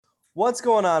What's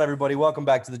going on, everybody? Welcome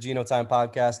back to the Geno Time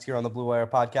Podcast here on the Blue Wire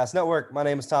Podcast Network. My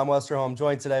name is Tom Westerholm,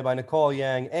 joined today by Nicole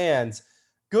Yang and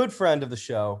good friend of the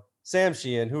show, Sam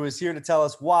Sheehan, who is here to tell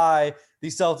us why the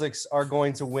Celtics are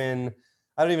going to win.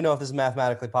 I don't even know if this is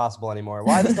mathematically possible anymore.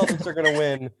 Why the Celtics are going to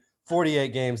win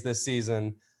 48 games this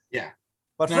season. Yeah.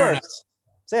 But first,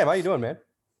 Sam, how you doing, man?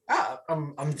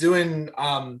 I'm doing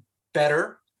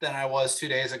better than I was 2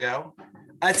 days ago.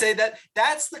 I'd say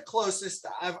that's the closest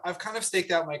I've kind of staked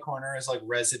out my corner as like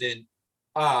resident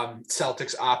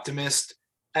Celtics optimist.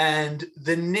 And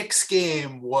the Knicks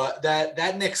game,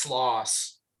 that Knicks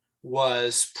loss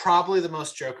was probably the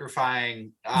most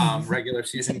jokerifying regular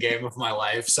season game of my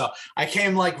life. So I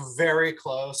came like very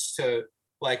close to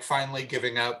like finally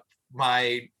giving up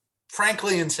my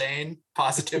frankly insane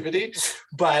positivity,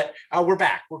 but we're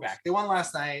back. They won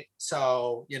last night.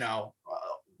 So,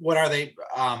 what are they?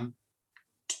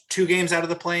 2 games out of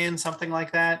the play-in, something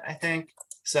like that, I think.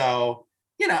 So,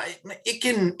 it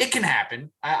can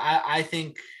happen. I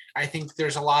think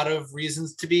there's a lot of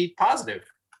reasons to be positive,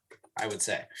 I would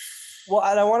say. Well,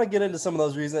 and I want to get into some of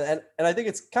those reasons. And I think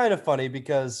it's kind of funny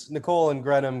because Nicole and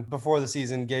Grenham before the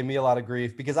season gave me a lot of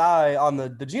grief because on the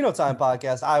Geno Time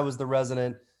podcast, I was the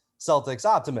resident Celtics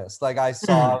optimist. Like I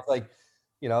saw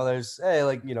there's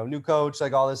new coach,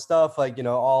 like all this stuff, all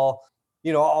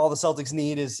the Celtics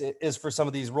need is for some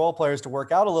of these role players to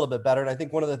work out a little bit better. And I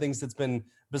think one of the things that's been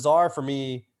bizarre for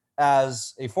me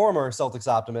as a former Celtics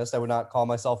optimist, I would not call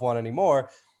myself one anymore,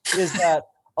 is that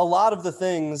a lot of the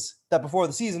things that before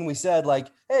the season we said, like,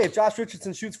 hey, if Josh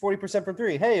Richardson shoots 40% from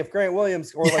 3, hey, if Grant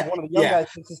Williams or like one of the young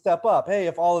guys takes a step up, hey,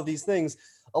 if all of these things,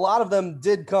 a lot of them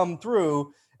did come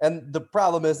through. And the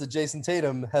problem is that Jason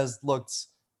Tatum has looked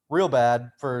real bad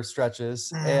for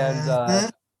stretches.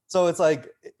 And so it's like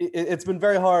it's been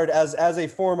very hard as a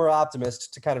former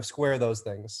optimist to kind of square those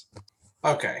things.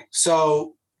 Okay,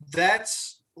 so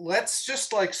let's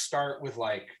just like start with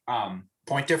like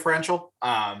point differential.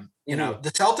 The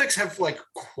Celtics have like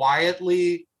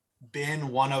quietly been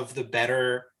one of the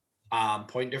better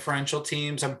point differential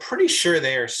teams. I'm pretty sure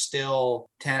they are still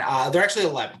 10. They're actually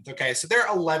 11th. Okay, so they're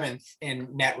 11th in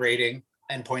net rating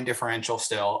and point differential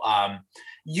still.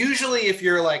 Usually if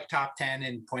you're like top 10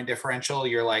 in point differential,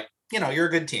 you're like, you're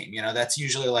a good team. That's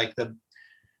usually like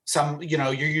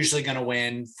you're usually going to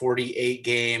win 48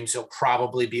 games. You'll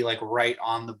probably be like right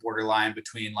on the borderline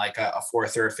between like a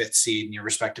 4th or a 5th seed in your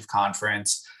respective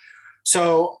conference.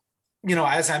 So,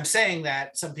 as I'm saying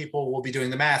that, some people will be doing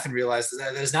the math and realize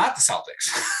that is not the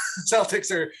Celtics.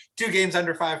 Celtics are 2 games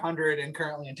under 500 and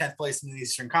currently in 10th place in the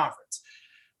Eastern Conference.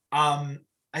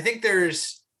 I think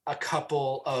there's a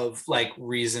couple of like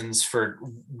reasons for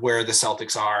where the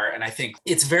Celtics are. And I think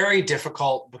it's very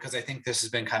difficult because I think this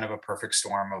has been kind of a perfect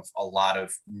storm of a lot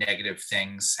of negative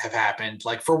things have happened.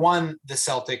 Like for one, the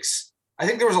Celtics, I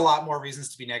think there was a lot more reasons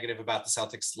to be negative about the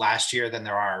Celtics last year than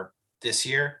there are this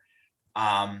year.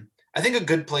 I think a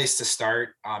good place to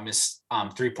start is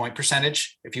 3-point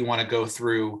percentage. If you want to go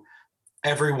through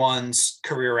everyone's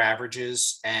career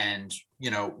averages and,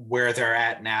 where they're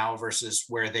at now versus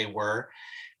where they were.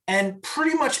 And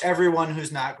pretty much everyone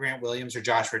who's not Grant Williams or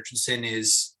Josh Richardson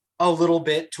is a little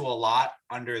bit to a lot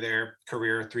under their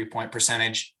career 3-point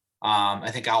percentage. I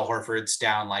think Al Horford's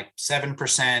down like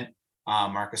 7%.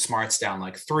 Marcus Smart's down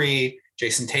like 3%.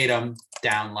 Jason Tatum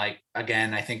down like,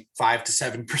 again, I think 5 to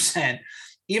 7%.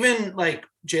 Even like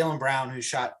Jaylen Brown, who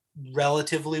shot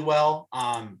relatively well,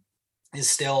 is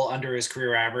still under his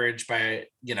career average by,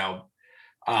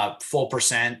 full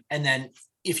percent. And then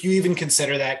if you even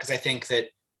consider that, because I think that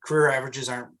career averages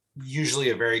aren't usually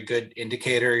a very good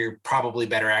indicator, you're probably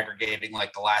better aggregating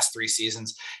like the last 3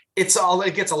 seasons. It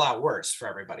gets a lot worse for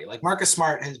everybody. Like Marcus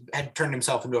Smart had turned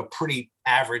himself into a pretty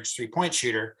average 3-point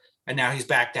shooter. And now he's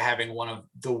back to having one of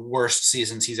the worst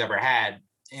seasons he's ever had.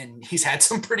 And he's had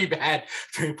some pretty bad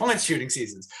 3-point shooting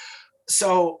seasons.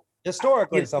 So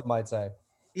historically, some might say.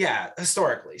 Yeah,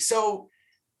 historically. So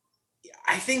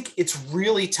I think it's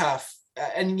really tough.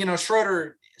 And,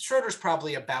 Schroeder's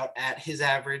probably about at his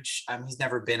average. He's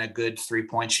never been a good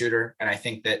 3-point shooter. And I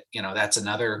think that, that's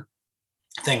another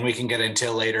thing we can get into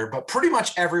later. But pretty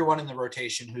much everyone in the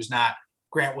rotation who's not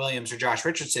Grant Williams or Josh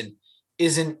Richardson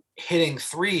isn't hitting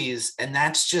threes. And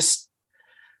that's just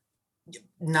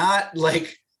not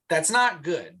like, that's not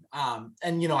good.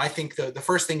 And, I think the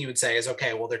first thing you would say is,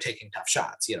 okay, well, they're taking tough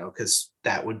shots, because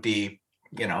that would be,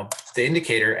 the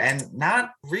indicator, and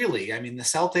not really. I mean, the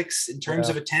Celtics in terms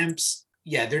of attempts,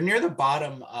 they're near the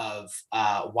bottom of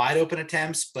wide open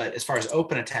attempts, but as far as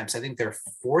open attempts, I think they're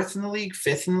 4th in the league,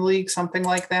 5th in the league, something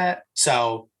like that.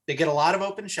 So They get a lot of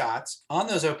open shots. On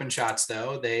those open shots,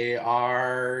 though, they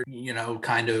are,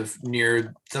 kind of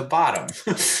near the bottom.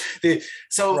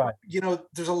 Right.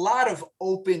 There's a lot of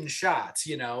open shots.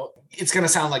 It's going to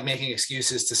sound like making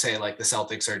excuses to say like the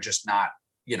Celtics are just not,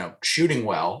 shooting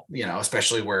well,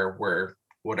 especially where we're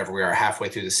whatever we are halfway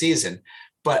through the season.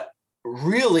 But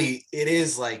really, it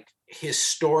is like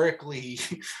historically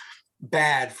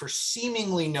bad for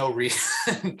seemingly no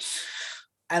reason.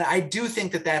 And I do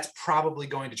think that that's probably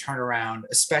going to turn around,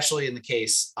 especially in the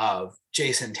case of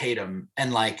Jason Tatum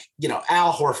and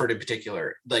Al Horford in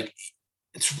particular.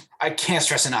 I can't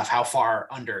stress enough how far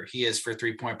under he is for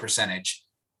 3-point percentage,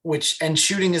 and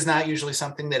shooting is not usually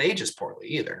something that ages poorly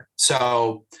either.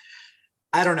 So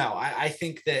I don't know. I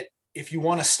think that if you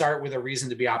want to start with a reason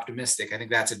to be optimistic, I think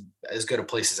that's as good a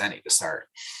place as any to start.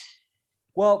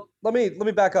 Well, let me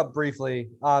back up briefly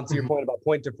to your point about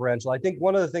point differential. I think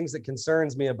one of the things that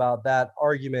concerns me about that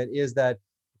argument is that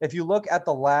if you look at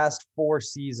the last 4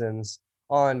 seasons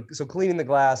so Cleaning the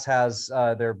Glass has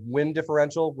their win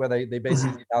differential, where they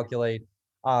basically calculate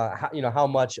how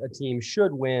much a team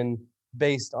should win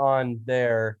based on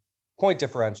their point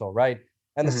differential, right?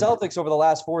 And the Celtics over the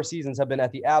last 4 seasons have been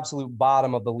at the absolute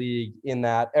bottom of the league in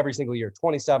that every single year.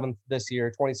 27th this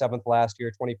year, 27th last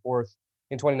year, 24th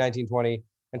in 2019-20,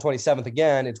 and 27th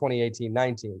again in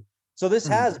 2018-19. So this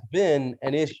has been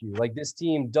an issue. Like, this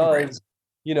team does,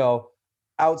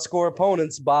 outscore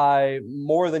opponents by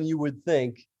more than you would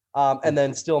think, and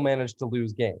then still manage to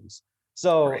lose games.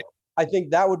 So I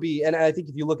think that would be, and I think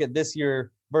if you look at this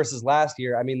year versus last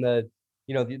year, I mean, the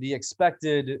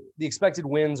expected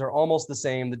wins are almost the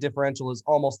same. The differential is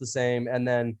almost the same. And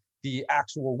then the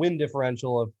actual win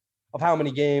differential of how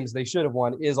many games they should have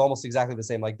won is almost exactly the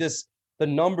same. Like this, the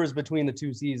numbers between the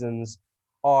 2 seasons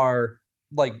are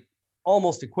like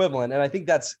almost equivalent. And I think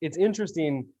it's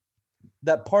interesting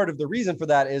that part of the reason for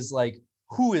that is like,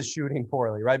 who is shooting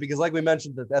poorly, right? Because like we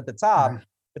mentioned at the top,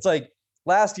 it's like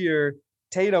last year,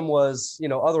 Tatum was,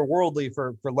 otherworldly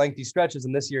for lengthy stretches,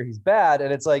 and this year he's bad.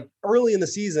 And it's like early in the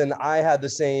season, I had the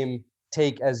same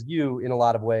take as you in a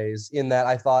lot of ways, in that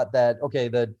I thought that, okay,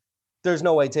 there's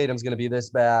no way Tatum's going to be this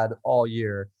bad all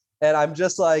year. And I'm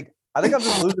just like, I think I'm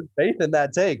just losing faith in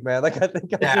that take, man. Like, I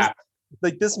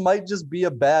think this might just be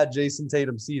a bad Jason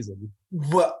Tatum season.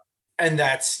 Well, and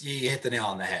you hit the nail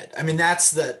on the head. I mean,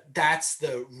 that's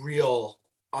the real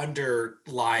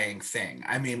underlying thing.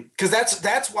 I mean, because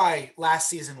that's why last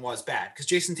season was bad, because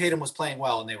Jason Tatum was playing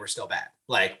well and they were still bad.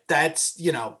 Like, that's,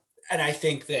 and I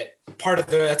think that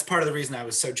that's part of the reason I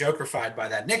was so jokerfied by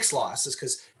that Knicks loss, is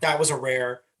because that was a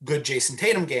rare good Jason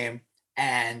Tatum game.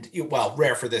 And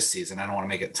rare for this season. I don't want to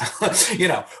make it,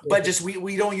 but just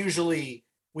we don't usually,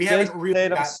 we Jason haven't really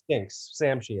Tatum stinks.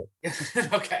 Sam Sheehan.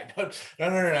 Okay, no,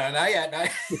 not yet,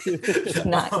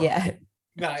 not yet.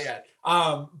 Not yet.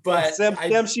 But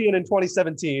Sam Sheehan in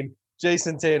 2017.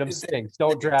 Jason Tatum stinks.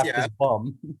 Don't draft his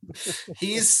bum.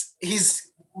 He's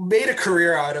made a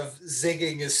career out of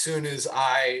zigging as soon as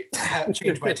I have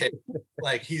changed my take.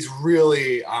 Like, he's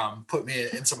really put me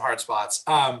in some hard spots.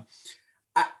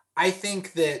 I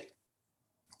think that,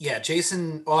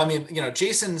 Jason,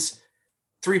 Jason's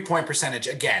 3-point percentage,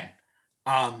 again,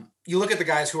 you look at the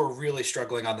guys who are really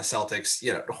struggling on the Celtics,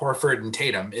 Horford and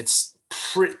Tatum, it's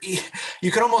pretty,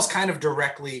 you can almost kind of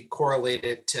directly correlate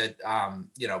it to,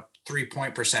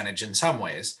 3-point percentage in some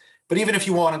ways. But even if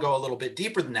you want to go a little bit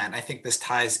deeper than that, and I think this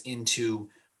ties into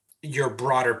your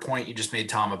broader point you just made,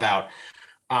 Tom, about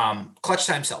clutch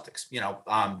time Celtics.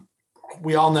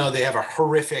 We all know they have a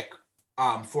horrific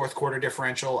fourth quarter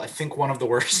differential. I think one of the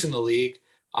worst in the league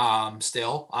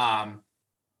still.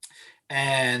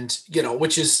 And,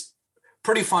 which is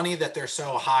pretty funny that they're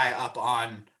so high up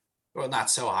on, well,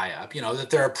 not so high up, that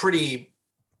they're a pretty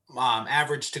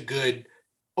average to good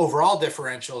overall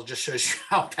differential. Just shows you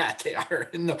how bad they are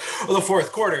in the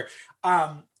fourth quarter.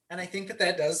 And I think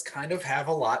that does kind of have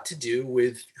a lot to do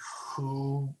with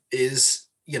who is,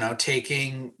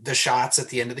 taking the shots at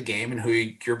the end of the game and who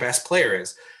your best player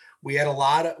is. We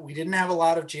didn't have a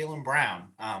lot of Jaylen Brown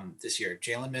this year.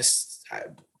 Jaylen missed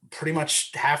pretty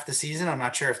much half the season. I'm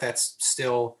not sure if that's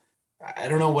still, I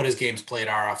don't know what his games played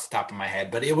are off the top of my head,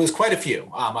 but it was quite a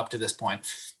few up to this point.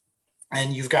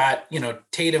 And you've got,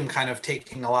 Tatum kind of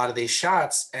taking a lot of these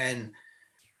shots. And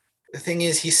the thing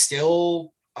is, he's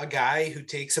still a guy who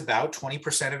takes about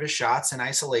 20% of his shots in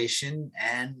isolation,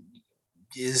 and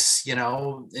is,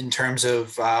 in terms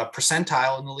of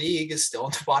percentile in the league, is still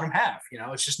in the bottom half.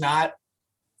 It's just not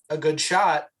a good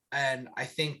shot. And I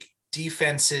think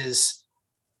defenses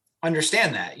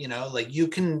understand that, like, you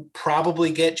can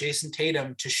probably get Jason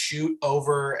Tatum to shoot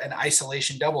over an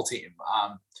isolation double team.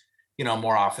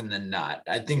 more often than not.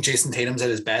 I think Jason Tatum's at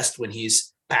his best when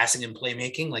he's passing and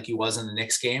playmaking like he was in the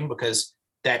Knicks game, because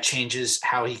that changes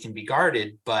how he can be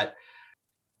guarded. But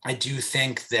I do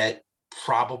think that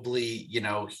probably,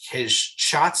 his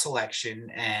shot selection,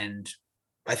 and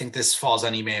I think this falls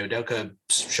on Ime Udoka's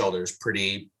shoulders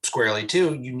pretty squarely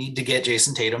too. You need to get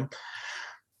Jason Tatum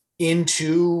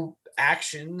into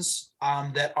actions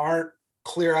that aren't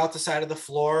clear out the side of the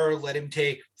floor, let him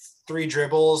take 3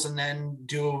 dribbles and then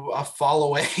do a fall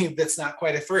away that's not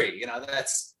quite a 3.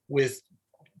 That's with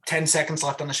 10 seconds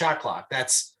left on the shot clock.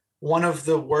 That's one of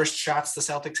the worst shots the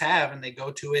Celtics have, and they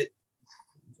go to it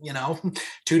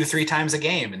 2 to 3 times a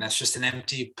game, and that's just an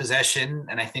empty possession.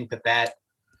 And I think that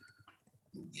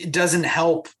it doesn't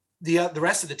help the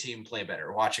rest of the team play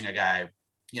better, watching a guy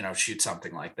shoot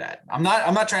something like that. I'm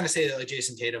not trying to say that like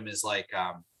Jason Tatum is like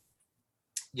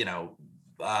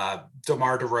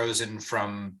DeMar DeRozan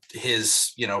from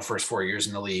his first 4 years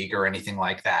in the league or anything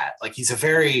like that. Like, he's a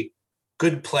very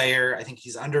good player. I think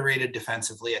he's underrated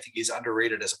defensively. I think he's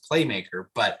underrated as a playmaker,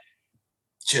 but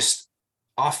just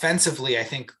offensively, I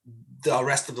think the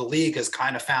rest of the league has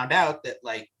kind of found out that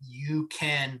like you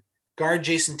can guard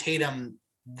Jason Tatum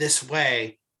this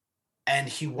way and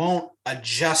he won't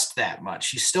adjust that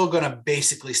much. He's still going to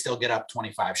basically still get up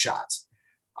 25 shots.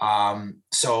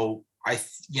 So I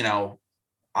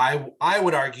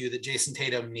would argue that Jason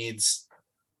Tatum needs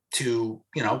to,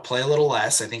 play a little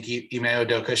less. I think Ime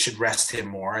Udoka should rest him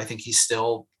more. I think he's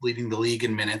still leading the league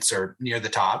in minutes or near the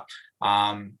top.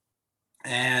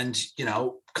 And,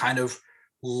 kind of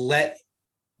let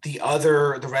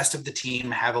the rest of the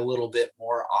team have a little bit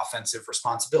more offensive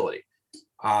responsibility.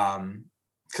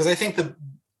 Because I think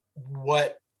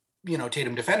what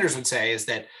Tatum defenders would say is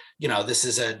that, this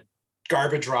is a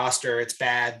garbage roster. It's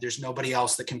bad. There's nobody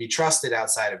else that can be trusted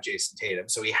outside of Jason Tatum,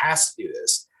 so he has to do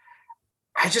this.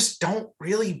 I just don't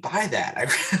really buy that. I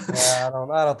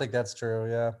don't think that's true.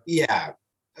 Yeah. Yeah.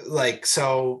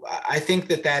 So I think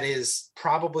that is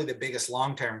probably the biggest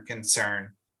long-term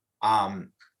concern,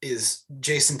 is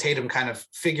Jason Tatum kind of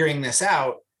figuring this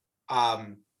out,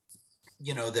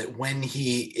 that when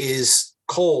he is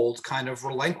cold, kind of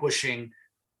relinquishing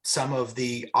some of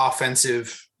the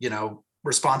offensive,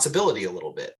 responsibility a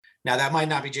little bit. Now, that might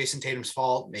not be Jason Tatum's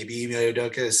fault. Maybe Ime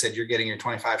Udoka said, you're getting your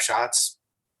 25 shots.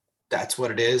 That's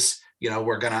what it is.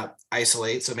 We're going to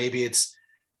isolate. So maybe it's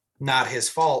not his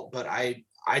fault, but I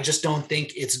just don't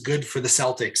think it's good for the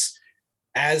Celtics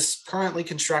as currently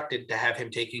constructed to have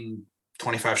him taking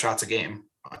 25 shots a game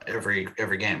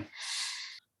every game.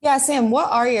 Yeah, Sam, what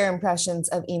are your impressions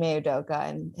of Ime Udoka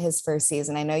in his first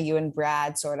season? I know you and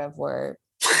Brad sort of were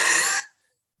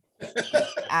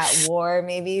at war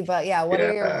maybe, but yeah, what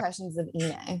are your impressions of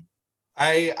Ime?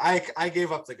 I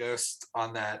gave up the ghost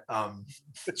on that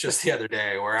just the other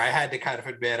day, where I had to kind of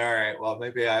admit, all right, well,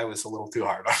 maybe I was a little too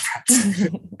hard on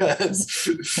Brad,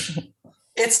 because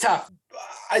it's tough.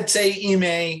 I'd say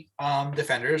Ime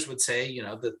defenders would say,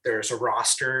 that there's a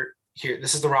roster here.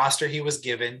 This is the roster he was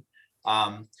given.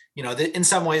 In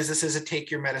some ways, this is a take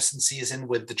your medicine season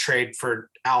with the trade for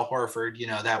Al Horford.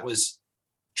 That was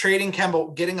trading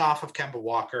getting off of Kemba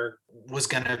Walker was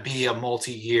going to be a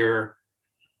multi-year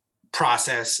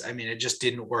process. I mean, it just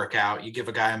didn't work out. You give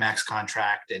a guy a max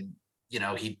contract and,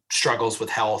 he struggles with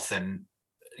health and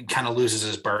kind of loses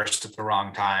his burst at the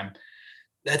wrong time.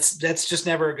 That's just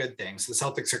never a good thing. So the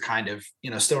Celtics are kind of,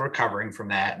 still recovering from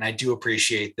that. And I do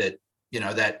appreciate that,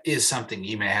 that is something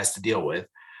Ime has to deal with,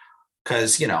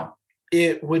 because,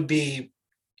 it would be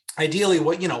ideally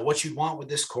what you'd want with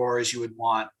this core is you would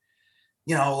want,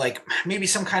 like maybe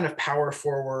some kind of power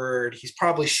forward. He's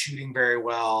probably shooting very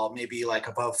well, maybe like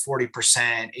above 40%,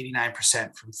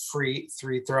 89% from free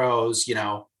throws.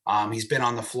 He's been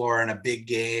on the floor in a big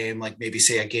game, like maybe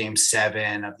say a game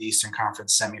 7 of the Eastern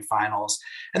Conference semifinals.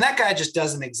 And that guy just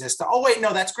doesn't exist. Oh, wait,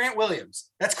 no, that's Grant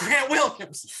Williams. That's Grant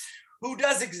Williams, who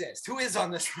does exist, who is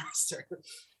on this roster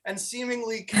and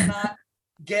seemingly cannot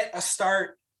get a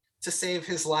start to save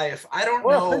his life. I don't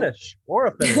know. Or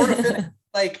a finish.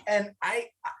 Like, and I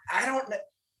don't know.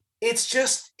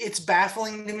 It's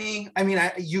baffling to me. I mean,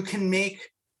 you can make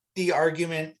the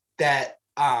argument that,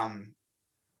 I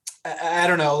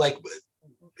don't know, like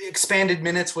expanded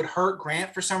minutes would hurt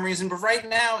Grant for some reason, but right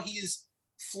now he's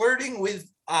flirting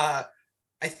with, I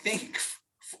think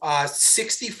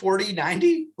 60, 40,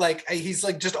 90. Like he's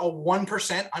like just a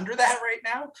 1% under that right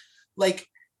now. Like,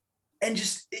 and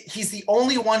just, he's the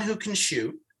only one who can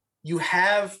shoot. You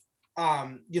have,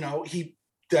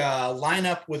 the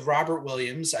lineup with Robert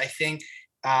Williams, I think,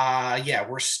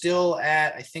 we're still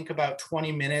at, I think about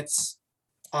 20 minutes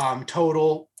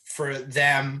total for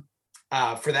them.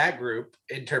 for that group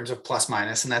in terms of plus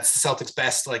minus, and that's the Celtics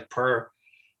best like per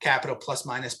capita plus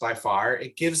minus by far.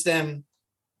 It gives them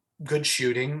good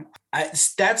shooting.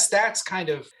 That's kind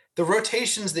of the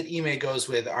rotations that Ime goes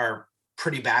with are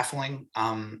pretty baffling.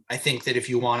 I think that if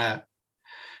you want to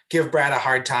give Brad a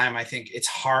hard time, I think it's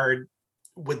hard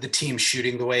with the team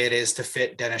shooting the way it is to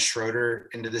fit Dennis Schroeder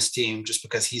into this team, just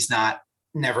because he's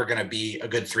never going to be a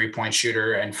good 3-point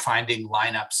shooter, and finding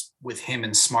lineups with him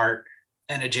and Smart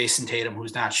and a Jason Tatum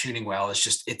who's not shooting well is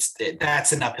just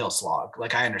that's an uphill slog.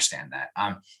 Like, I understand that.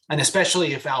 And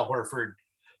especially if Al Horford,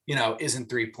 isn't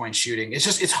 3-point shooting,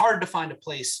 it's hard to find a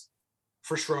place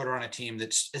for Schroeder on a team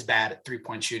that's as bad at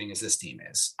 3-point shooting as this team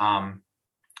is.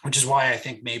 Which is why I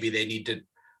think maybe they need to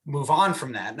move on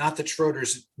from that. Not that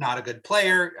Schroeder's not a good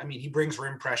player. I mean, he brings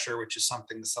rim pressure, which is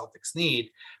something the Celtics need,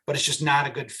 but it's just not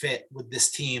a good fit with this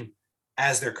team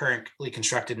as they're currently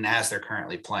constructed and as they're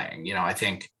currently playing. I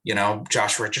think,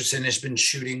 Josh Richardson has been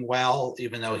shooting well,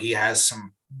 even though he has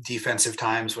some defensive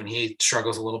times when he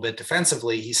struggles a little bit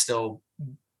defensively. He's still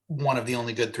one of the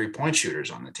only good 3-point shooters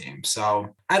on the team.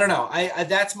 So I don't know. I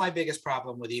that's my biggest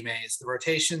problem with Ime is the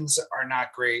rotations are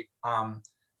not great.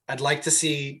 I'd like to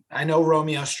see, I know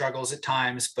Romeo struggles at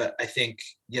times, but I think,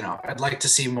 I'd like to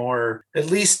see more, at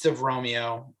least of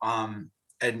Romeo, and,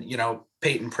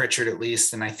 Peyton Pritchard at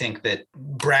least. And I think that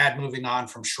Brad moving on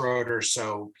from Schroeder,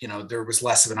 so, there was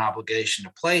less of an obligation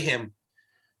to play him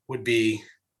would be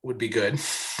good.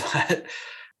 But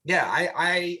yeah,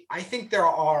 I think there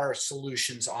are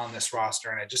solutions on this roster.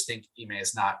 And I just think Ime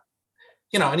is not,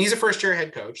 and he's a first-year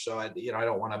head coach. So I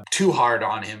don't want to too hard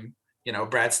on him.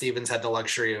 Brad Stevens had the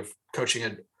luxury of coaching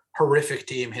a horrific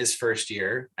team his first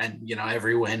year, and,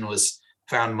 every win was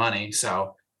found money.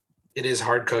 So it is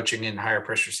hard coaching in higher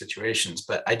pressure situations,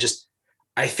 but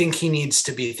I think he needs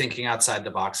to be thinking outside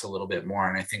the box a little bit more.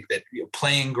 And I think that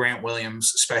playing Grant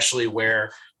Williams, especially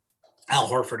where Al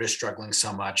Horford is struggling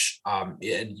so much,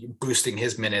 and boosting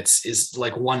his minutes is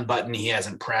like one button he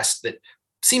hasn't pressed that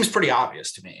seems pretty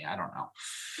obvious to me. I don't know.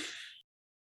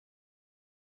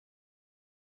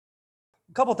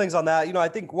 A couple things on that. I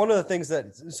think one of the things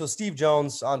so Steve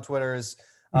Jones on Twitter is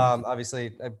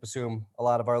obviously, I assume a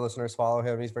lot of our listeners follow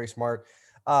him. He's very smart.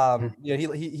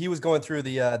 He was going through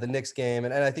the Knicks game,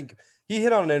 and I think he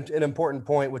hit on an important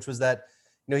point, which was that,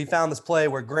 he found this play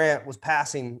where Grant was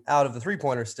passing out of the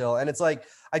 3-pointer still. And it's like,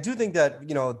 I do think that,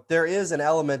 there is an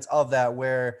element of that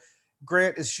where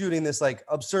Grant is shooting this like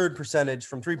absurd percentage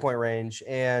from 3-point range,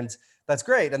 and that's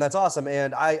great. And that's awesome.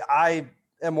 And I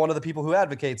am one of the people who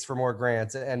advocates for more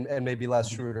Grant and maybe less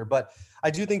Schroeder, but I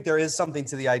do think there is something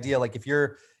to the idea. Like if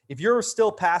you're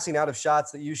still passing out of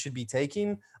shots that you should be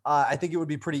taking, I think it would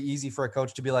be pretty easy for a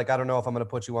coach to be like, I don't know if I'm going to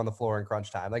put you on the floor in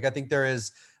crunch time. Like, I think there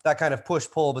is that kind of push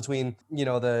pull between,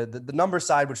 the number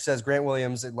side, which says Grant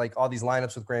Williams, like all these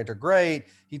lineups with Grant are great.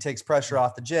 He takes pressure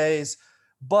off the Jays.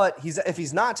 But if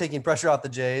he's not taking pressure off the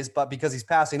Jays, but because he's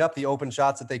passing up the open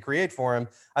shots that they create for him,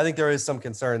 I think there is some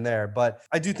concern there. But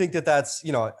I do think that that's,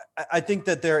 I think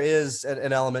that there is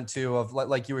an element too of,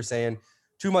 like you were saying,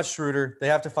 too much Schroeder. They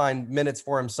have to find minutes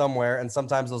for him somewhere. And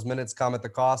sometimes those minutes come at the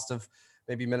cost of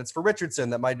maybe minutes for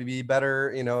Richardson that might be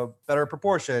better, better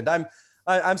proportioned.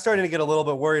 I'm starting to get a little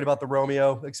bit worried about the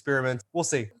Romeo experiment. We'll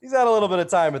see. He's had a little bit of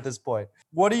time at this point.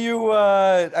 What do you,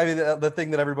 the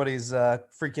thing that everybody's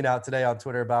freaking out today on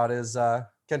Twitter about is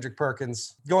Kendrick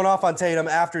Perkins going off on Tatum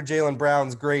after Jaylen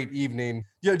Brown's great evening.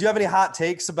 Do you have any hot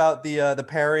takes about the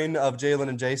pairing of Jaylen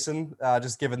and Jason,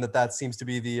 just given that seems to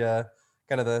be the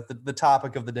kind of the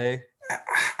topic of the day?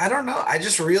 I don't know. I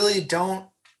just really don't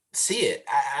see it.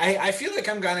 I feel like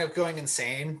I'm kind of going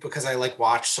insane because I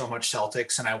watch so much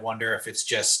Celtics, and I wonder if it's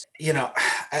just,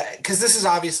 because this is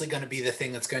obviously going to be the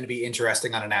thing that's going to be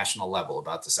interesting on a national level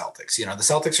about the Celtics. The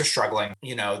Celtics are struggling.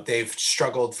 They've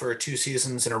struggled for 2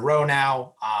 seasons in a row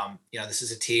now. This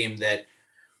is a team that,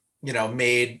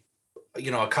 made,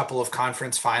 a couple of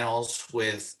conference finals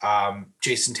with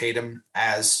Jason Tatum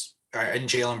and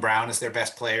Jaylen Brown as their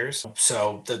best players.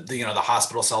 So the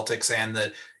hospital Celtics and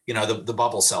the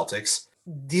bubble Celtics.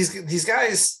 These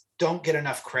guys don't get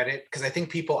enough credit because I think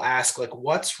people ask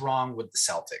what's wrong with the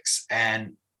Celtics?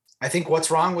 And I think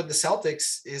what's wrong with the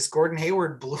Celtics is Gordon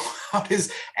Hayward blew out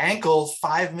his ankle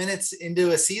 5 minutes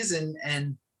into a season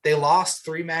and they lost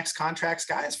 3 max contracts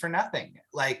guys for nothing.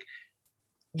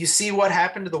 You see what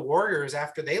happened to the Warriors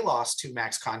after they lost 2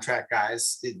 max contract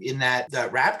guys in that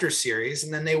Raptors series.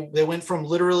 And then they went from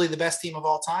literally the best team of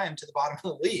all time to the bottom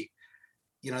of the league.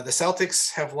 The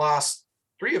Celtics have lost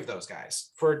 3 of those guys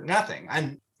for nothing.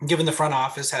 And given the front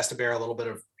office has to bear a little bit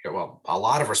of, a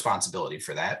lot of responsibility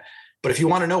for that. But if you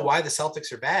want to know why the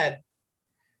Celtics are bad,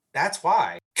 That's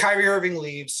why Kyrie Irving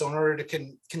leaves. So in order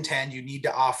to contend, you need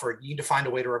to find a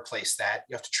way to replace that.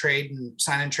 You have to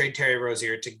sign and trade Terry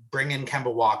Rozier to bring in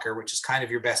Kemba Walker, which is kind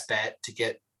of your best bet to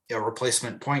get a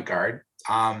replacement point guard.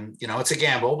 It's a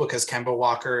gamble because Kemba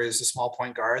Walker is a small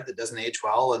point guard that doesn't age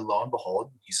well. And lo and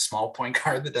behold, he's a small point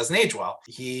guard that doesn't age well.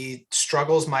 He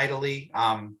struggles mightily.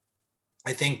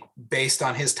 I think based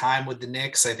on his time with the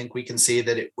Knicks, I think we can see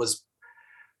that it was,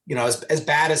 as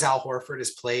bad as Al Horford has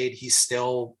played, he's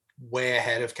still way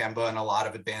ahead of Kemba in a lot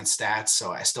of advanced stats.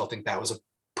 So I still think that was a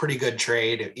pretty good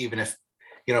trade, even if,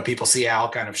 people see Al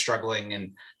kind of struggling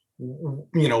and,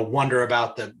 wonder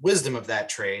about the wisdom of that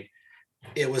trade.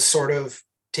 It was sort of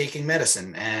taking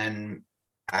medicine. And,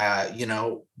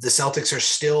 the Celtics are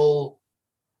still,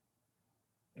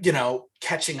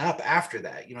 catching up after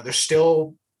that. They're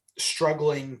still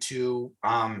struggling to,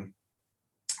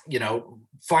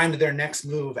 find their next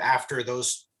move after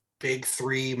those big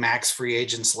three max free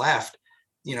agents left.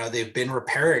 They've been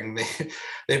repairing.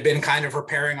 They've been kind of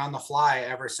repairing on the fly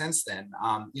ever since then.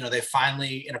 They're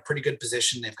finally in a pretty good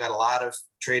position. They've got a lot of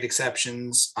trade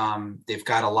exceptions. They've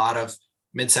got a lot of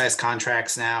mid-sized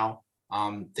contracts now.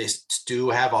 They do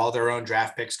have all their own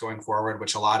draft picks going forward,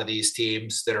 which a lot of these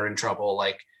teams that are in trouble,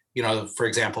 like, for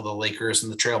example, the Lakers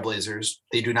and the Trailblazers,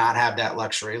 they do not have that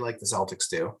luxury like the Celtics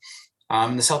do.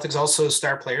 The Celtics also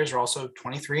star players are also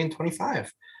 23 and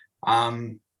 25.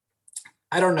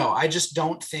 I don't know. I just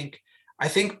don't think, I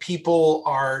think people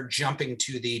are jumping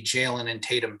to the Jalen and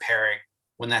Tatum pairing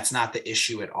when that's not the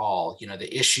issue at all.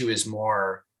 The issue is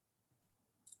more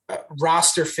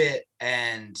roster fit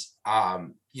and,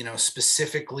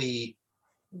 specifically,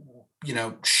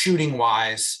 shooting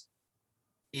wise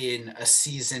in a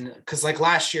season. Cause like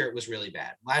last year, it was really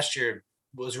bad.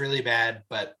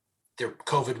 But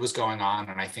COVID was going on.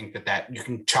 And I think that you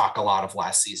can chalk a lot of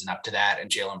last season up to that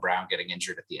and Jaylen Brown getting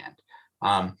injured at the end.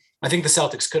 I think the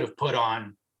Celtics could have put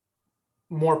on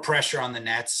more pressure on the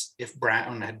Nets if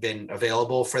Brown had been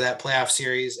available for that playoff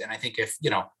series. And I think if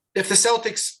the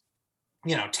Celtics,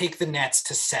 take the Nets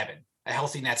to 7, a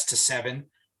healthy Nets to 7,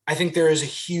 I think there is a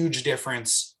huge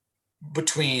difference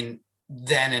between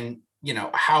then and,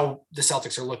 how the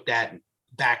Celtics are looked at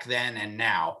back then and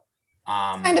now.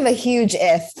 Kind of a huge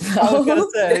if, though. I was gonna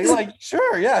say, like,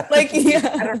 sure, yeah. Like,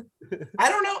 yeah. I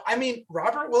don't know. I mean,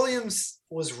 Robert Williams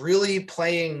was really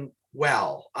playing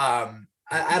well.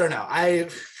 I don't know.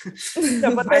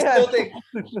 But they still think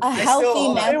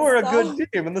healthy Nets, they were a good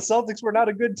team, and the Celtics were not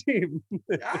a good team.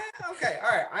 Okay,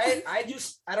 all right.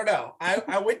 I don't know.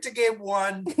 I went to game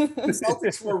 1. The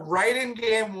Celtics were right in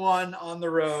game 1 on the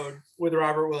road with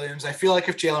Robert Williams. I feel like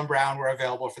if Jaylen Brown were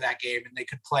available for that game and they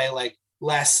could play like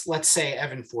let's say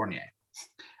Evan Fournier,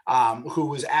 who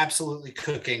was absolutely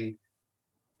cooking.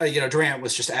 Durant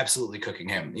was just absolutely cooking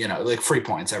him, like free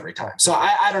points every time. So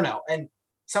I don't know. And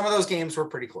some of those games were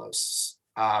pretty close.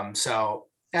 So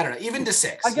I don't know, even to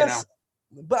 6, I guess,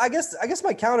 but I guess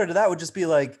my counter to that would just be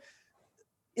like,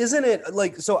 isn't it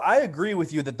like, so I agree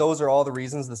with you that those are all the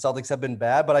reasons the Celtics have been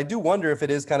bad, but I do wonder if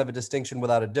it is kind of a distinction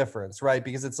without a difference, right?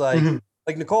 Because it's like,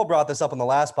 like Nicole brought this up on the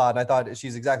last pod and I thought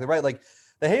she's exactly right. Like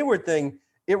the Hayward thing,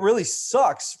 it really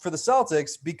sucks for the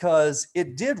Celtics because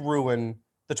it did ruin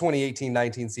the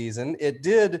 2018-19 season. It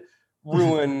did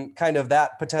ruin kind of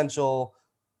that potential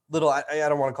little, I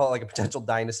don't want to call it like a potential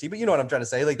dynasty, but you know what I'm trying to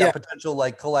say? Like that potential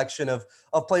like collection of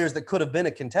players that could have been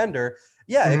a contender.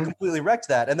 Yeah, it completely wrecked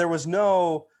that. And there was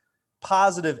no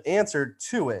positive answer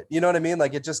to it. You know what I mean?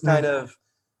 Like it just kind of,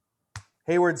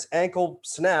 Hayward's ankle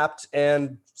snapped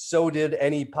and so did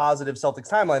any positive Celtics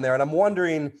timeline there. And I'm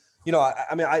wondering,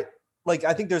 I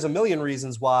think there's a million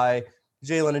reasons why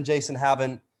Jalen and Jason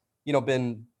haven't,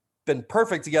 been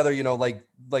perfect together, like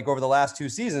over the last 2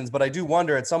 seasons. But I do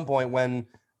wonder at some point when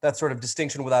that sort of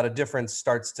distinction without a difference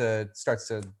starts to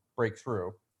break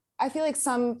through. I feel like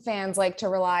some fans like to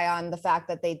rely on the fact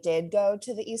that they did go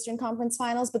to the Eastern Conference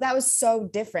Finals, but that was so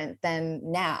different than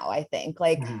now, I think.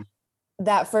 Like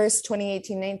that first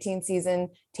 2018-19 season,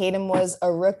 Tatum was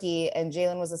a rookie and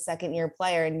Jalen was a second-year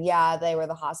player. And yeah, they were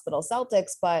the hospital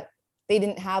Celtics, but they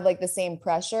didn't have like the same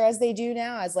pressure as they do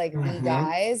now as like the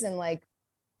guys. And like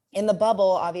in the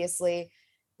bubble, obviously,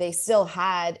 they still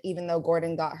had, even though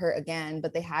Gordon got hurt again,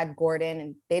 but they had Gordon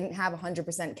and they didn't have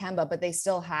 100% Kemba, but they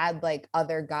still had like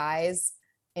other guys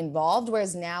involved.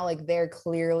 Whereas now, like they're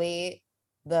clearly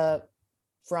the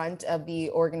front of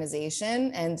the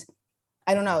organization. And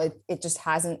I don't know, it just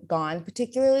hasn't gone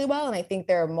particularly well. And I think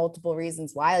there are multiple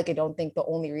reasons why. Like, I don't think the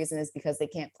only reason is because they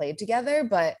can't play together,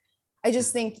 but I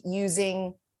just think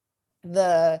using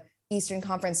the Eastern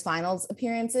Conference Finals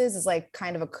appearances is like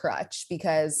kind of a crutch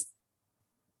because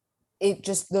it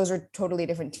just, those are totally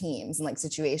different teams and like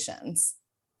situations.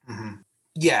 Mm-hmm.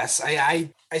 Yes, I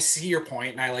see your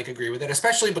point, and I like agree with it,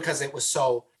 especially because it was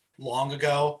so long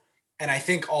ago. And I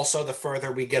think also the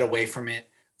further we get away from it,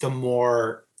 the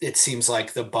more it seems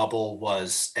like the bubble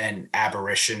was an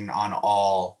aberration on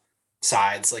all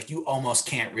sides. Like you almost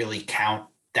can't really count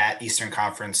that Eastern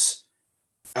Conference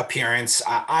appearance.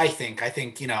 I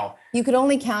think, you know, You could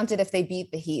only count it if they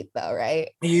beat the Heat though, right?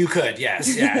 you could,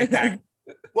 yes. Yeah, exactly.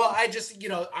 Well, I just, you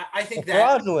know, I think that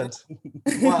fraudulent.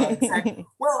 well, exactly.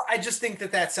 Well, I just think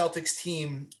that Celtics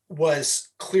team was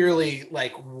clearly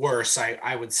like worse.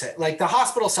 I would say like the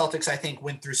hospital Celtics, I think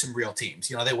went through some real teams.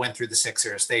 You know, they went through the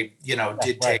Sixers. They, you know,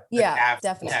 did take the yeah, Cavs,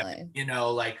 definitely. you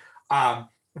know, like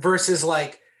versus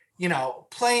like, you know,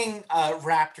 playing a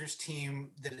Raptors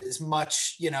team that is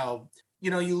much, you know,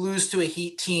 you lose to a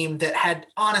Heat team that had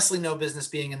honestly no business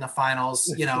being in the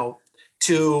finals, you know,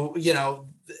 to, you know,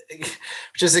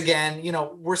 which is again, you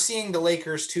know, we're seeing the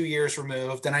Lakers 2 years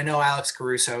removed, and I know Alex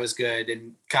Caruso is good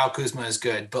and Kyle Kuzma is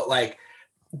good, but like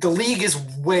the league is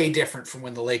way different from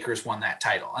when the Lakers won that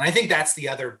title. And I think that's the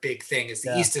other big thing is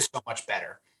the East is so much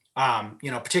better.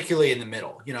 You know, particularly in the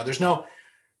middle, you know,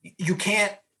 you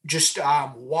can't just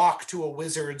walk to a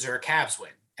Wizards or a Cavs win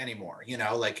anymore. You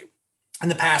know, like in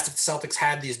the past, if the Celtics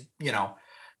had these, you know,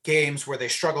 games where they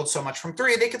struggled so much from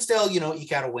three, they could still, you know,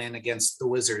 eke out a win against the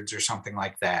Wizards or something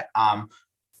like that.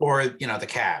 Or, you know, the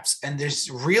Cavs. And there's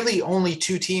really only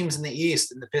two teams in the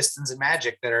East, and the Pistons and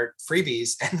Magic, that are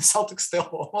freebies, and the Celtics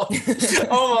still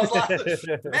almost lost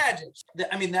the Magic.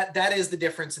 I mean, that is the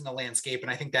difference in the landscape. And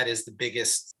I think that is the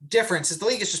biggest difference is the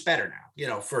league is just better now, you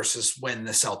know, versus when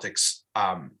the Celtics,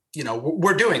 you know,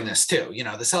 we're doing this too. You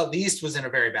know, the East was in a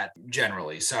very bad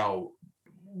generally. So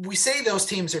we say those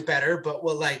teams are better, but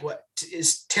what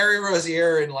is Terry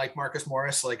Rozier and like Marcus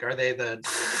Morris? Like, are they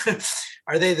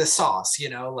the sauce? You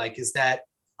know, like, is that?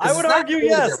 I would argue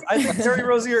yes. I think Terry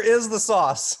Rozier is the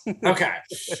sauce. Okay.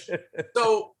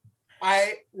 So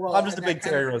I'm just a big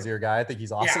Terry Rozier guy. I think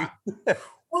he's awesome. Yeah.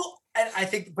 Well, and I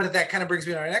think, but that kind of brings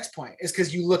me to our next point is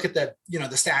because you look at the, you know,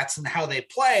 the stats and how they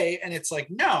play, and it's like,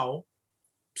 no.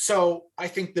 So I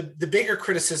think the bigger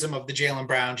criticism of the Jaylen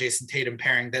Brown, Jason Tatum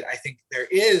pairing that I think there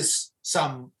is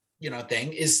some, you know,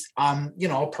 thing is, you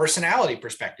know, a personality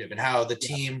perspective and how the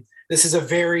team, this is a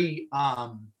very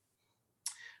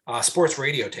sports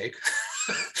radio take,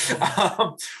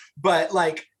 but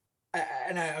like,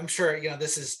 and I'm sure, you know,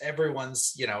 this is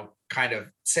everyone's, you know, kind of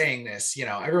saying this, you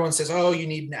know, everyone says, oh, you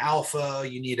need an alpha,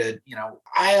 you need a, you know,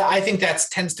 I think that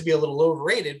tends to be a little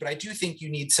overrated, but I do think you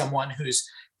need someone who's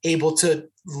able to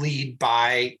lead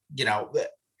by, you know,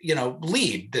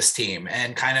 lead this team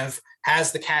and kind of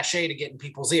has the cachet to get in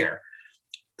people's ear.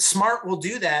 Smart will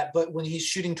do that, but when he's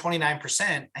shooting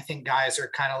 29%, I think guys are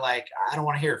kind of like, I don't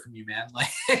want to hear it from you, man. Like,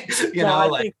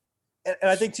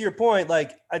 I think to your point,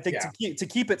 like, I think to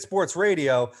keep it sports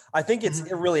radio, I think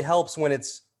it really helps when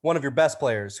it's one of your best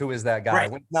players who is that guy.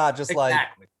 Right. When it's not just like,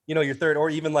 you know, your third,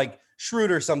 or even like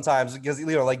Schroeder sometimes, because, you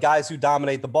know, like guys who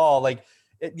dominate the ball, like,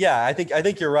 I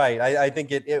think you're right. I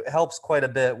think it helps quite a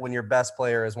bit when your best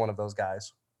player is one of those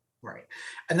guys. Right.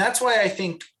 And that's why I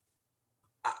think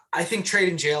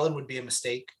trading Jaylen would be a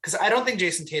mistake, because I don't think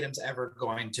Jason Tatum's ever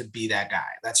going to be that guy.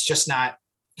 That's just not,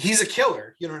 he's a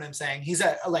killer. You know what I'm saying? He's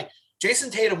like Jason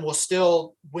Tatum will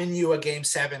still win you a game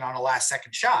 7 on a last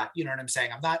second shot. You know what I'm saying?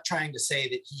 I'm not trying to say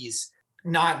that he's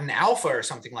not an alpha or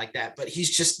something like that, but he's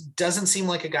just doesn't seem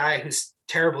like a guy who's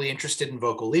terribly interested in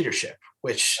vocal leadership,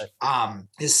 which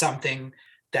is something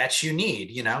that you need,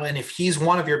 you know, and if he's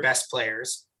one of your best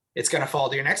players, it's going to fall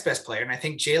to your next best player. And I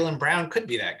think Jaylen Brown could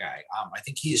be that guy. I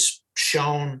think he's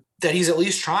shown that he's at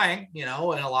least trying, you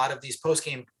know, in a lot of these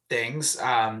post-game things,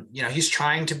 you know, he's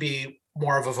trying to be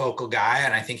more of a vocal guy.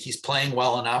 And I think he's playing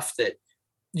well enough that,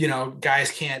 you know, guys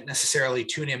can't necessarily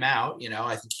tune him out. You know,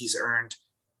 I think he's earned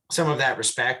some of that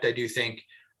respect. I do think,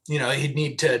 you know, he'd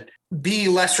need to be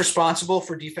less responsible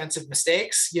for defensive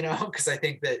mistakes, you know, because I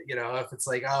think that, you know, if it's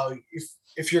like, oh,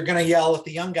 if you're going to yell at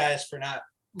the young guys for not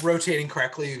rotating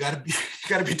correctly, you got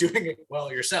to be doing it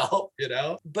well yourself, you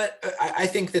know. But I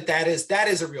think that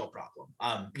is a real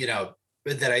problem, you know,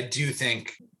 that I do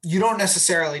think you don't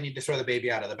necessarily need to throw the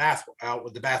baby out with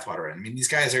the bathwater. I mean, these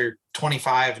guys are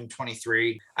 25 and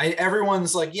 23.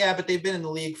 Everyone's like, yeah, but they've been in the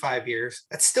league 5 years.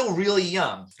 That's still really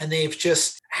young. And they've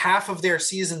just, half of their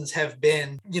seasons have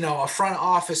been, you know, a front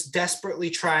office desperately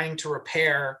trying to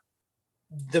repair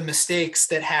the mistakes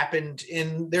that happened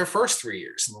in their first 3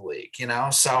 years in the league, you know?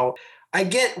 So I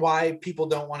get why people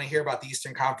don't want to hear about the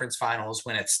Eastern Conference Finals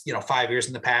when it's, you know, 5 years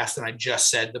in the past. And I just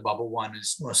said the bubble one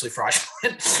is mostly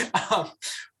fraudulent.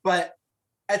 But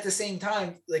at the same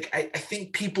time, like I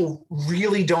think people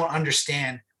really don't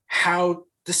understand how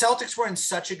the Celtics were in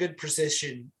such a good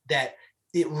position that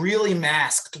it really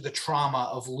masked the trauma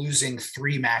of losing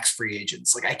 3 max free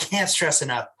agents. Like I can't stress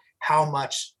enough how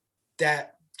much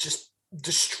that just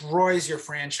destroys your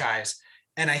franchise.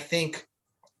 And I think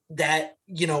that,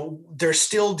 they're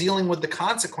still dealing with the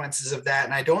consequences of that.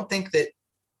 And I don't think that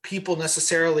people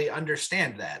necessarily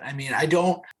understand that. I mean, I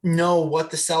don't know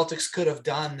what the Celtics could have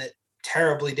done that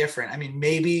terribly different. I mean,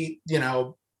 maybe,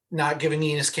 not giving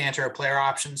Enes Kanter a player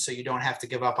option so you don't have to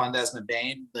give up on Desmond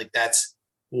Bane. Like that's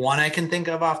one I can think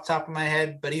of off the top of my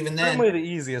head. But even then, certainly the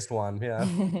easiest one. Yeah.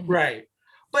 Right.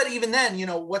 But even then,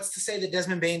 what's to say that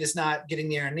Desmond Bane is not getting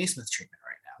the Aaron Nesmith treatment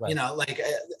right now?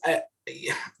 Right.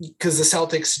 Because the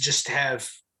Celtics just have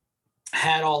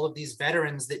had all of these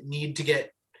veterans that need to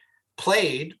get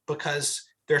played because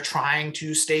they're trying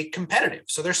to stay competitive.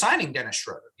 So they're signing Dennis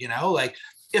Schroeder, like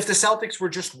if the Celtics were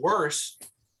just worse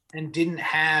and didn't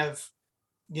have,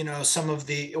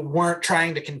 weren't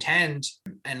trying to contend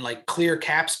and like clear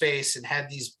cap space and had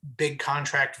these big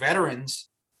contract veterans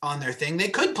on their thing, they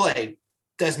could play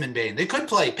Desmond Bane. They could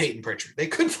play Peyton Pritchard. They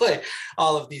could play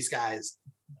all of these guys,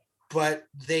 but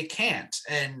they can't.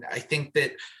 And I think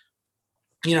that,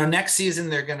 next season,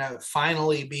 they're going to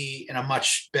finally be in a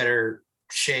much better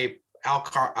shape. Al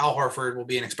Horford will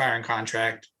be an expiring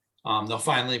contract. They'll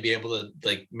finally be able to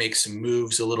like make some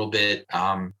moves a little bit.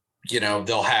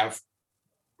 They'll have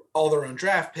all their own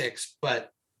draft picks, but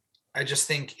I just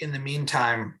think in the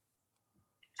meantime,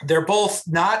 the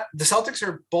Celtics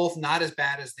are both not as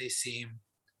bad as they seem.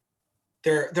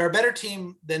 They're a better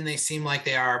team than they seem like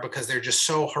they are because they're just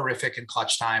so horrific in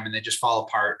clutch time and they just fall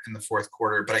apart in the fourth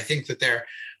quarter. But I think that there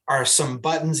are some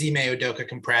buttons Ime Udoka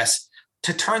can press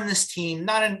to turn this team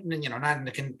not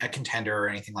in a contender or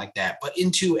anything like that, but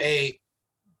into a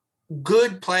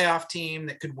good playoff team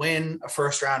that could win a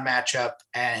first round matchup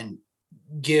and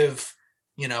give,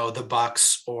 the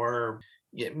Bucks or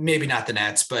maybe not the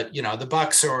Nets, but the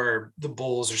Bucks or the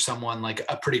Bulls or someone like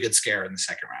a pretty good scare in the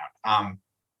second round.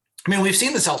 We've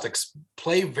seen the Celtics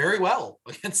play very well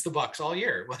against the Bucks all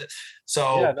year.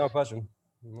 So yeah, no question.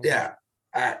 Yeah,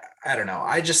 I don't know.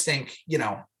 I just think,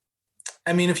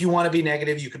 if you want to be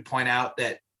negative, you could point out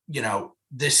that,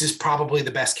 this is probably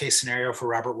the best case scenario for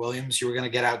Robert Williams. You were going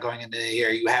to get out going into the year.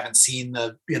 You haven't seen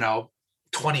the,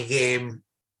 20 game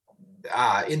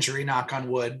injury, knock on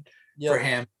wood, for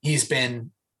him. He's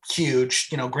been huge.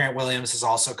 Grant Williams has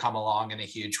also come along in a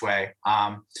huge way.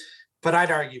 But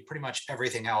I'd argue pretty much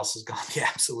everything else has gone the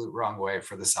absolute wrong way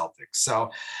for the Celtics.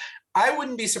 So I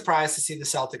wouldn't be surprised to see the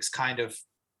Celtics kind of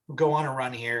go on a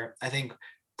run here. I think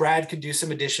Brad could do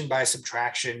some addition by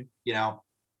subtraction,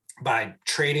 by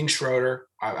trading Schroeder.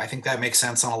 I think that makes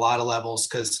sense on a lot of levels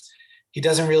because he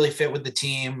doesn't really fit with the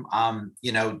team. I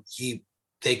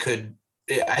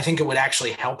think it would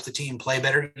actually help the team play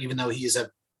better, even though he's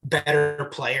a better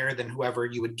player than whoever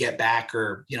you would get back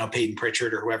or, Peyton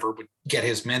Pritchard or whoever would get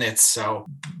his minutes. So,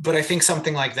 but I think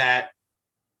something like that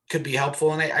could be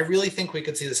helpful. And I really think we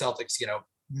could see the Celtics,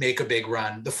 make a big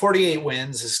run. The 48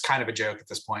 wins is kind of a joke at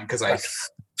this point because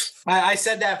I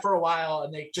said that for a while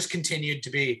and they just continued to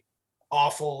be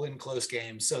awful in close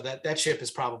games. So that ship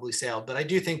has probably sailed, but I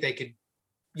do think they could,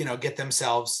 get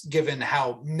themselves, given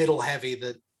how middle heavy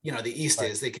the East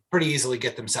is, they could pretty easily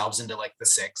get themselves into like the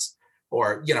 6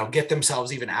 or, get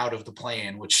themselves even out of the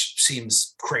play-in, which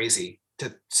seems crazy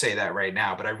to say that right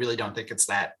now, but I really don't think it's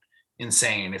that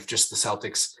insane if just the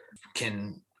Celtics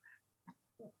can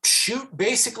shoot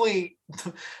basically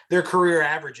their career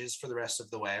averages for the rest of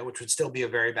the way, which would still be a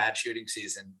very bad shooting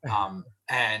season.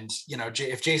 And,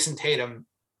 if Jason Tatum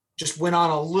just went on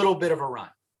a little bit of a run,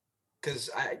 because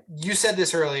you said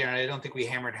this earlier, and I don't think we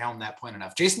hammered home that point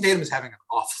enough. Jason Tatum is having an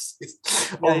awful season,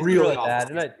 really awful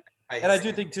season. And I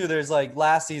do think too, there's like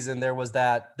last season, there was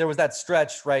that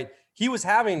stretch, right? He was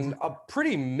having a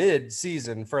pretty mid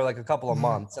season for like a couple of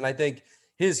months. And I think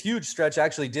his huge stretch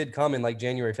actually did come in like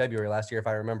January, February last year, if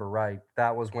I remember right.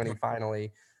 That was when he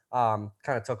finally kind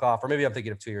of took off, or maybe I'm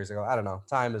thinking of 2 years ago. I don't know.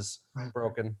 Time is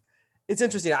broken. It's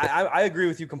interesting. I agree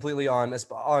with you completely on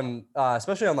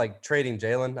especially on like trading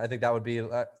Jalen. I think that would be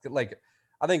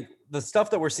I think the stuff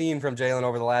that we're seeing from Jalen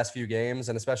over the last few games,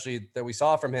 and especially that we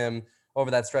saw from him over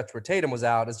that stretch where Tatum was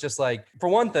out, is just like, for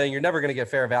one thing, you're never going to get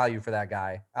fair value for that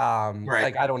guy. Right.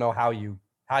 Like, I don't know how you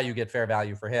get fair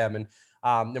value for him. And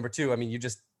number two, I mean, you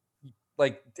just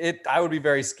like it. I would be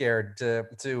very scared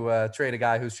to trade a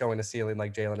guy who's showing a ceiling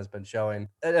like Jalen has been showing.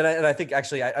 And I think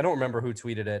actually, I don't remember who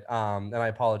tweeted it. And I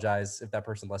apologize if that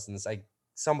person listens.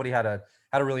 Somebody had a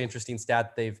really interesting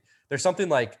stat. There's something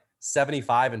like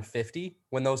 75 and 50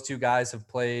 when those two guys have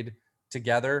played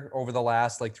together over the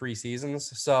last like 3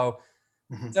 seasons. So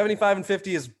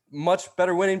 75-50 is much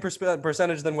better winning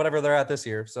percentage than whatever they're at this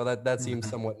year. So that seems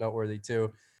somewhat noteworthy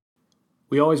too.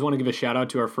 We always want to give a shout out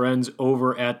to our friends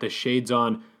over at the Shades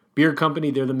On Beer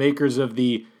Company. They're the makers of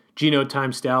the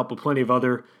Genotime Stout, but plenty of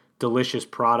other delicious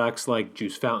products like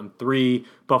Juice Fountain 3,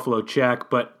 Buffalo Check,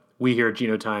 but we here at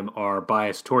Genotime are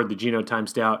biased toward the Genotime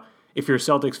Stout. If you're a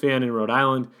Celtics fan in Rhode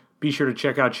Island, be sure to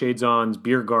check out Shades On's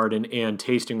Beer Garden and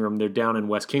Tasting Room. They're down in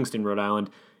West Kingston, Rhode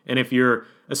Island. And if you're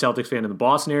a Celtics fan in the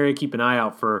Boston area, keep an eye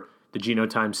out for the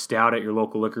Genotime Stout at your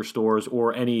local liquor stores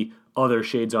or any other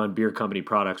Shades On Beer Company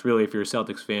products. Really, if you're a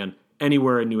Celtics fan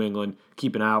anywhere in New England,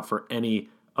 keep an eye out for any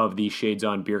of the Shades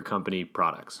On Beer Company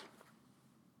products.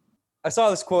 I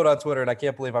saw this quote on Twitter, and I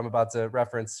can't believe I'm about to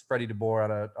reference Freddie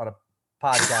DeBoer on a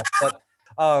podcast, but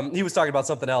he was talking about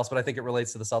something else, but I think it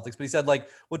relates to the Celtics. But he said, like,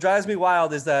 what drives me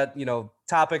wild is that,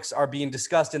 topics are being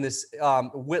discussed in this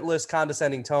witless,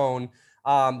 condescending tone.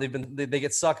 They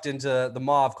get sucked into the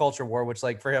mauve culture war, which,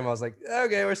 like, for him, I was like,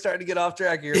 okay, we're starting to get off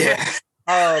track here.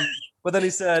 Yeah. But then he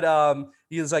said,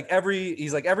 he's like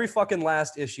every fucking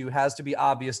last issue has to be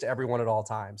obvious to everyone at all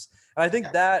times. And I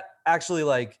think that actually,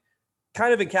 like,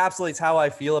 kind of encapsulates how I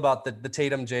feel about the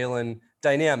Tatum Jalen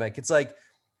dynamic. It's like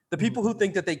the people who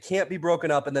think that they can't be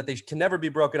broken up and that they can never be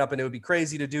broken up and it would be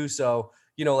crazy to do so,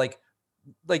 like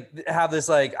have this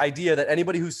like idea that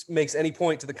anybody who makes any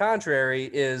point to the contrary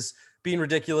is being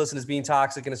ridiculous and is being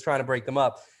toxic and is trying to break them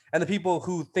up. And the people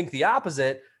who think the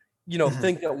opposite,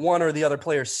 think that one or the other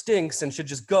player stinks and should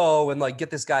just go and like get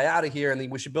this guy out of here and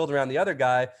we should build around the other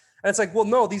guy. And it's like, well,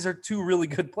 no, these are two really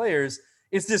good players.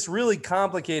 It's this really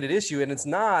complicated issue, and it's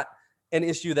not an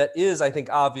issue that is, I think,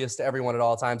 obvious to everyone at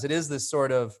all times. It is this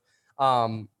sort of,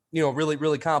 really,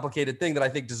 really complicated thing that I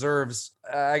think deserves,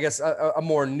 I guess, a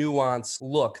more nuanced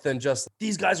look than just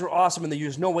these guys are awesome and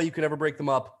there's no way you could ever break them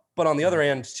up. But on the other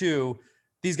end, too,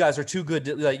 these guys are too good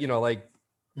to,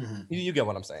 you get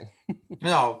what I'm saying.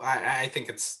 No, I think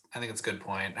it's a good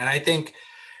point. And I think,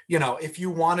 if you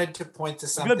wanted to point to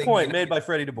something. Good point made by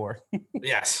Freddie DeBoer.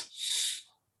 Yes.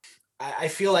 I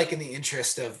feel like in the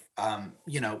interest of,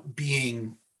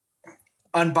 being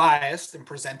unbiased and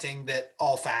presenting that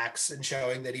all facts and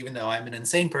showing that even though I'm an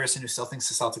insane person who still thinks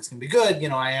the Celtics can be good,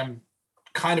 I am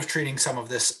kind of treating some of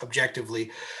this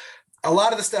objectively. A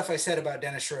lot of the stuff I said about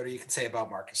Dennis Schroeder, you can say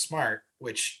about Marcus Smart,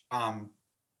 which,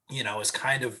 is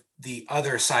kind of the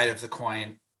other side of the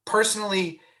coin.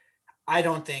 Personally, I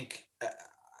don't think,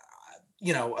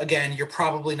 again, you're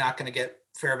probably not going to get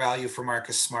fair value for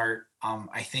Marcus Smart.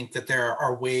 I think that there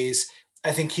are ways.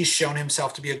 I think he's shown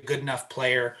himself to be a good enough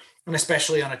player, and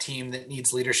especially on a team that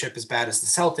needs leadership as bad as the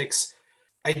Celtics.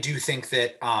 I do think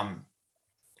that,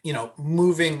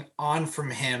 moving on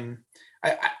from him,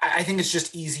 I think it's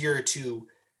just easier to,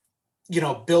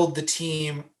 build the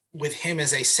team with him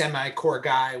as a semi-core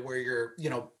guy where you're,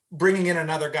 bringing in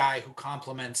another guy who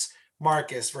complements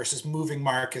Marcus versus moving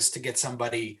Marcus to get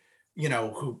somebody,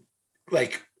 who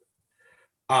like,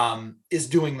 is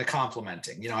doing the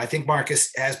complimenting. I think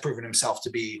Marcus has proven himself to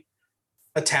be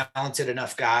a talented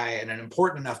enough guy and an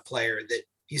important enough player that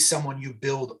he's someone you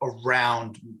build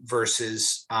around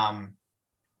versus,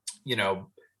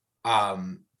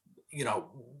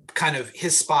 kind of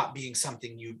his spot being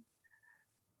something you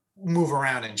move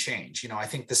around and change. I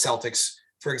think the Celtics,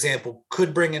 for example,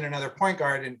 could bring in another point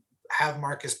guard and have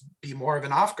Marcus be more of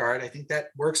an off guard. I think that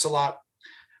works a lot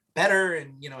better.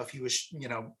 And, if he was,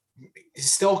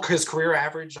 still his career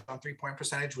average on 3-point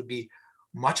percentage would be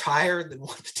much higher than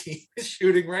what the team is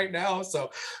shooting right now. So,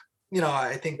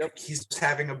 I think he's just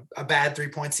having a bad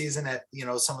 3-point season at,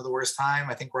 some of the worst time.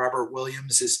 I think Robert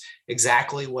Williams is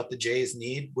exactly what the Jays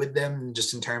need with them,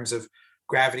 just in terms of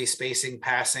gravity, spacing,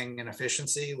 passing, and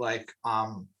efficiency.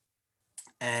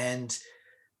 And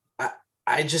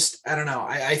I don't know.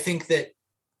 I think that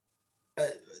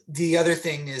the other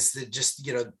thing is that just,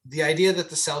 the idea that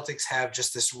the Celtics have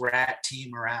just this rat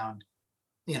team around,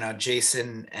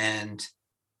 Jason and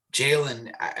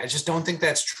Jalen, I just don't think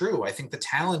that's true. I think the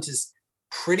talent is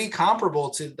pretty comparable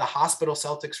to the hospital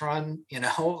Celtics run,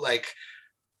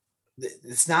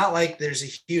 it's not like there's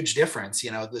a huge difference,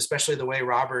 especially the way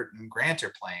Robert and Grant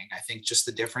are playing. I think just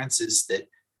the difference is that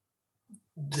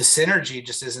the synergy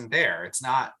just isn't there. It's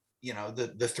not,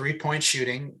 the 3-point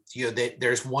shooting,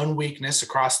 there's one weakness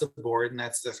across the board, and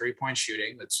that's the 3-point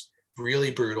shooting. That's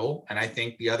really brutal. And I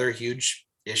think the other huge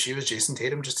issue is Jason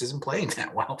Tatum just isn't playing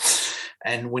that well.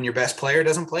 And when your best player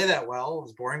doesn't play that well,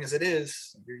 as boring as it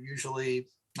is, you're usually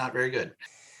not very good.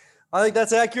 I think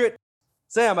that's accurate.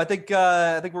 Sam, I think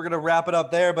we're gonna wrap it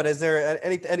up there. But is there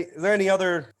any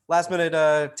other last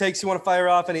minute takes you want to fire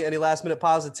off? Any last minute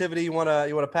positivity you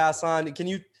wanna pass on? Can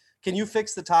you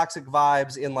fix the toxic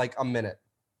vibes in like a minute?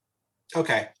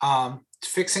 Okay.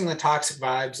 Fixing the toxic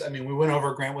vibes. I mean, we went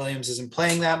over Grant Williams isn't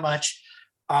playing that much.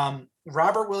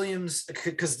 Robert Williams,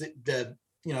 because the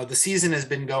season has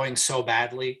been going so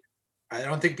badly. I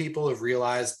don't think people have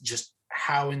realized just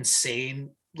how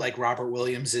insane like Robert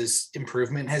Williams's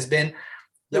improvement has been.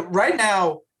 Right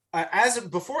now, as of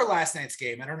before last night's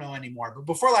game, I don't know anymore, but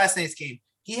before last night's game,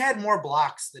 he had more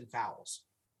blocks than fouls.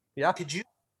 Yeah.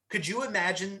 Could you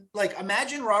imagine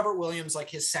Robert Williams like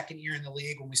his second year in the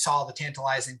league when we saw the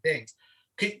tantalizing things?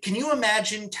 Can you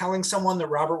imagine telling someone that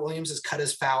Robert Williams has cut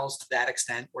his fouls to that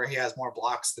extent where he has more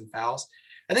blocks than fouls?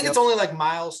 I think it's only like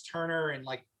Miles Turner and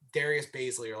like Darius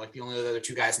Baisley are like the only other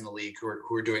two guys in the league who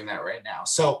are doing that right now.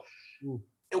 So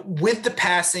with the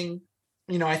passing,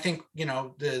 I think,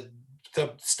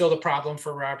 still the problem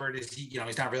for Robert is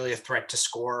he's not really a threat to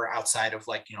score outside of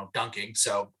like, dunking.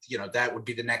 So, that would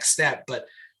be the next step, but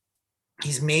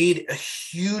he's made a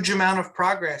huge amount of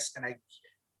progress and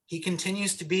he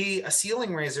continues to be a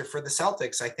ceiling raiser for the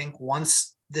Celtics. I think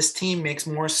once this team makes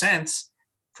more sense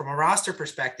from a roster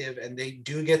perspective and they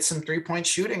do get some 3-point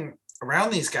shooting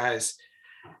around these guys,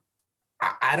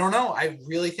 I don't know. I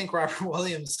really think Robert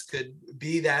Williams could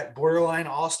be that borderline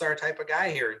all-star type of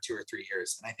guy here in 2 or 3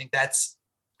 years. And I think that's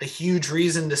a huge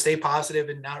reason to stay positive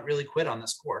and not really quit on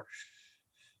this core.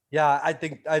 Yeah, I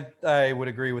think I would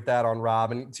agree with that on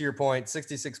Rob. And to your point,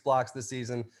 66 blocks this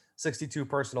season, 62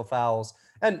 personal fouls.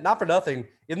 And not for nothing,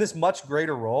 in this much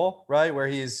greater role, right, where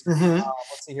he's, let's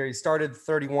see here, he started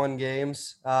 31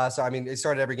 games. So, I mean, he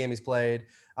started every game he's played.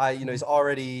 He's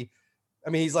already –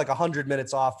 he's like 100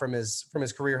 minutes off from his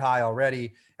career high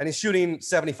already, and he's shooting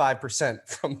 75%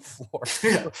 from the floor.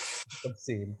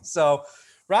 Obscene. So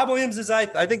Rob Williams is, I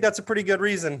think that's a pretty good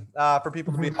reason for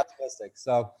people to be optimistic.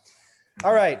 So,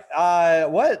 all right.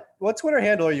 What Twitter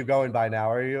handle are you going by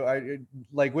now? Are you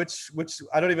like, which,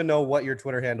 I don't even know what your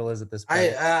Twitter handle is at this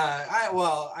point.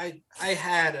 I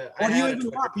had do you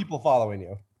even want people following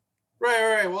you?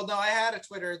 Right. Well, no, I had a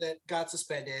Twitter that got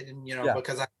suspended and,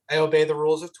 because I obey the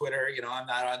rules of Twitter, I'm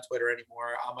not on Twitter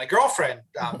anymore. My girlfriend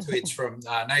tweets from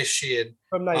Nice Sheehan.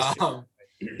 From Nice Sheehan.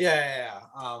 Yeah.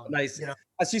 Nice.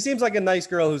 She seems like a nice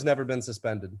girl who's never been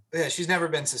suspended. Yeah, she's never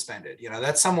been suspended.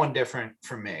 That's someone different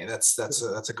from me. That's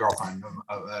a girlfriend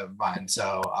of mine.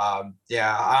 So, I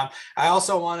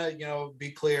also want to, be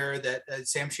clear that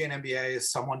Sam Sheehan NBA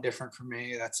is someone different from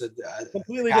me. That's a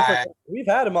completely different. We've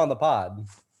had him on the pod.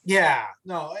 Yeah,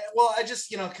 no. Well, I just,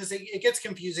 because it gets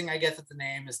confusing. I get that the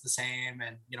name is the same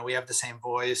and, we have the same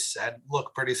voice and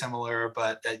look pretty similar,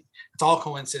 but it's all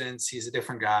coincidence. He's a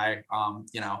different guy.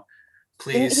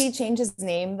 Please. Didn't he change his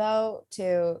name though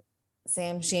to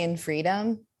Sam Sheehan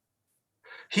Freedom?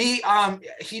 He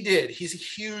did. He's a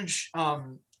huge,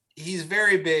 he's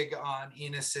very big on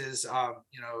Enos's,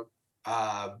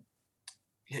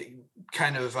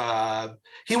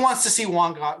 he wants to see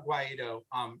Juan Guaido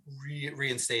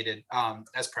reinstated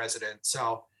as president.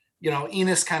 So,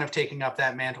 Enos kind of taking up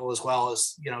that mantle as well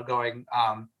as, going,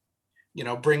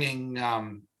 bringing,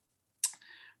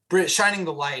 shining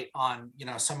the light on,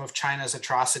 some of China's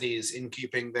atrocities in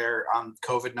keeping their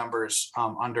COVID numbers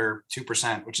under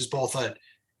 2%, which is both a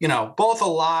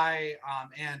lie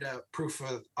and a proof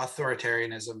of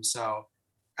authoritarianism. So,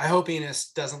 I hope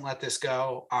Enos doesn't let this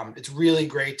go. It's really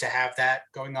great to have that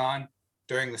going on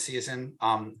during the season.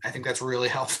 I think that's really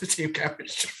helped the team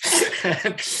chemistry.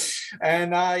 It's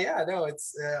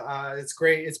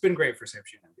great. It's been great for Sam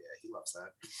Sheehan NBA. He loves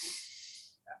that.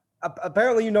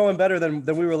 Apparently, you know him better than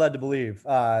we were led to believe.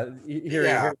 Hearing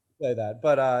you say that,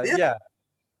 but yeah.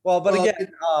 Well, again,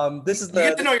 this is you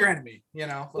get to know your enemy,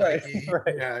 right.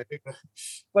 Yeah.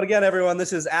 But again, everyone,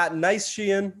 this is at Nice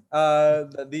Sheehan.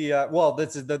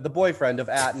 This is the boyfriend of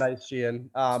at Nice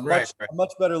Sheehan. Much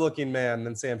better looking man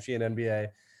than Sam Sheehan NBA.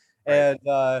 Right. And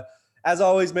as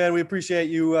always, man, we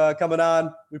appreciate you coming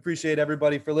on. We appreciate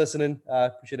everybody for listening.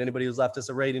 Appreciate anybody who's left us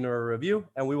a rating or a review.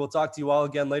 And we will talk to you all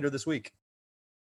again later this week.